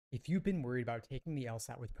If you've been worried about taking the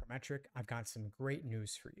LSAT with Prometric, I've got some great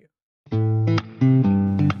news for you.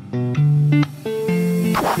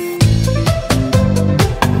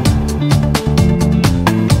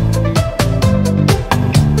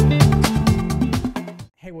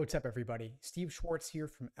 Hey, what's up everybody? Steve Schwartz here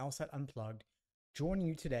from LSAT Unplugged, joining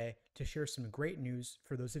you today to share some great news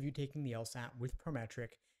for those of you taking the LSAT with Prometric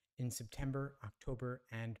in September, October,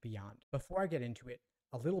 and beyond. Before I get into it,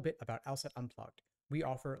 a little bit about LSAT Unplugged. We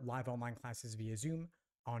offer live online classes via Zoom,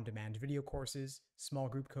 on-demand video courses, small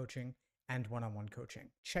group coaching, and one-on-one coaching.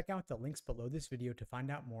 Check out the links below this video to find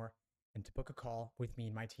out more and to book a call with me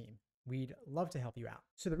and my team. We'd love to help you out.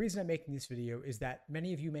 So the reason I'm making this video is that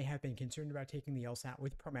many of you may have been concerned about taking the LSAT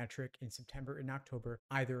with Prometric in September and October,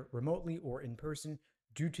 either remotely or in person,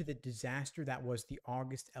 due to the disaster that was the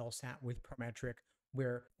August LSAT with Prometric,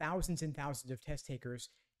 where thousands and thousands of test takers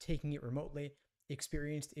taking it remotely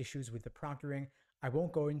experienced issues with the proctoring. I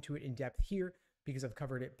won't go into it in depth here because I've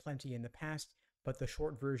covered it plenty in the past, but the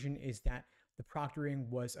short version is that the proctoring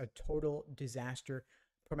was a total disaster.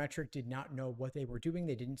 Prometric did not know what they were doing.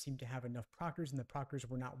 They didn't seem to have enough proctors, and the proctors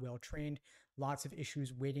were not well trained. Lots of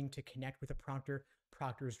issues waiting to connect with a proctor,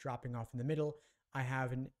 proctors dropping off in the middle. I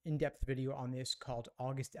have an in-depth video on this called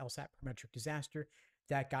August LSAT Prometric Disaster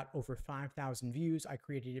that got over 5,000 views. I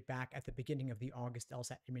created it back at the beginning of the August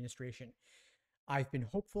LSAT administration. I've been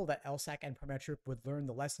hopeful that LSAC and Prometric would learn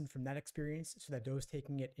the lesson from that experience so that those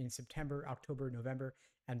taking it in September, October, November,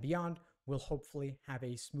 and beyond will hopefully have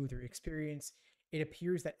a smoother experience. It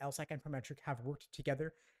appears that LSAC and Prometric have worked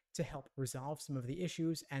together to help resolve some of the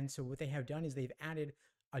issues, and so what they have done is they've added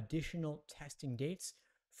additional testing dates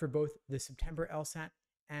for both the September LSAT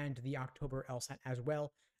and the October LSAT as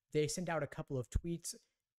well. They sent out a couple of tweets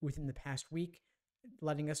within the past week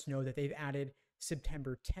letting us know that they've added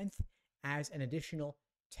September 10th as an additional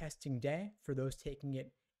testing day for those taking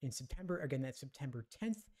it in September. Again, that's September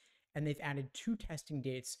 10th. And they've added 2 testing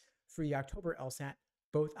dates for the October LSAT,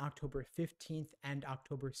 both October 15th and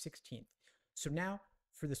October 16th. So now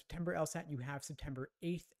for the September LSAT, you have September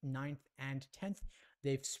 8th, 9th, and 10th.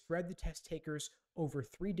 They've spread the test takers over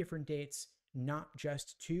 3 different dates, not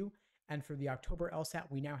just 2. And for the October LSAT,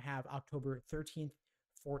 we now have October 13th,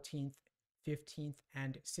 14th, 15th,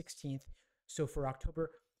 and 16th. So for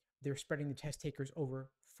October, they're spreading the test takers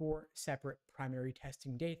over 4 separate primary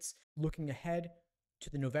testing dates. Looking ahead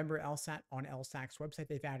to the November LSAT on LSAC's website,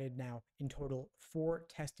 they've added now in total 4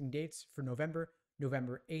 testing dates for November,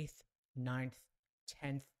 November 8th, 9th,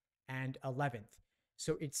 10th, and 11th.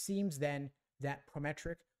 So it seems then that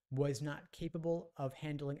Prometric was not capable of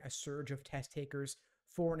handling a surge of test takers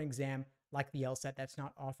for an exam like the LSAT that's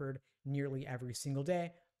not offered nearly every single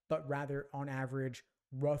day, but rather on average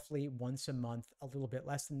roughly once a month, a little bit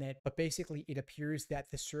less than that. But basically, it appears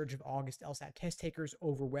that the surge of August LSAT test takers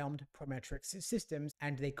overwhelmed Prometric's systems,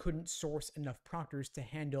 and they couldn't source enough proctors to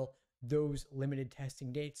handle those limited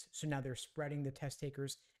testing dates. So now they're spreading the test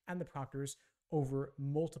takers and the proctors over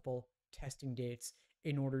multiple testing dates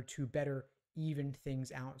in order to better even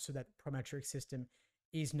things out so that the Prometric system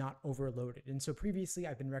is not overloaded. And so previously,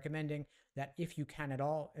 I've been recommending that if you can at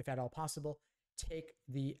all, if at all possible, take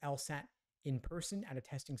the LSAT in person at a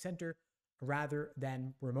testing center rather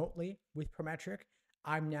than remotely with Prometric.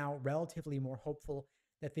 I'm now relatively more hopeful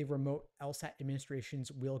that the remote LSAT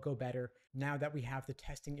administrations will go better now that we have the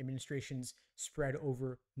testing administrations spread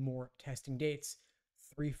over more testing dates,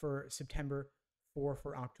 3 for September, 4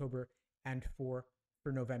 for October, and 4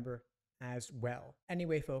 for November as well.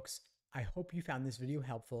 Anyway, folks, I hope you found this video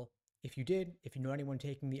helpful. If you did, if you know anyone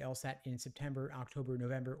taking the LSAT in September, October,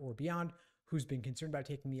 November, or beyond, who's been concerned about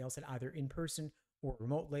taking the LSAT either in person or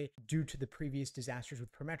remotely due to the previous disasters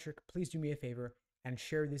with Prometric, please do me a favor and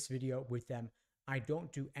share this video with them. I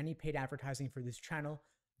don't do any paid advertising for this channel.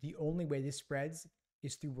 The only way this spreads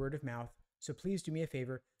is through word of mouth. So please do me a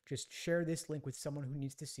favor, just share this link with someone who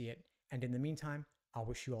needs to see it. And in the meantime, I'll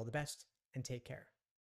wish you all the best and take care.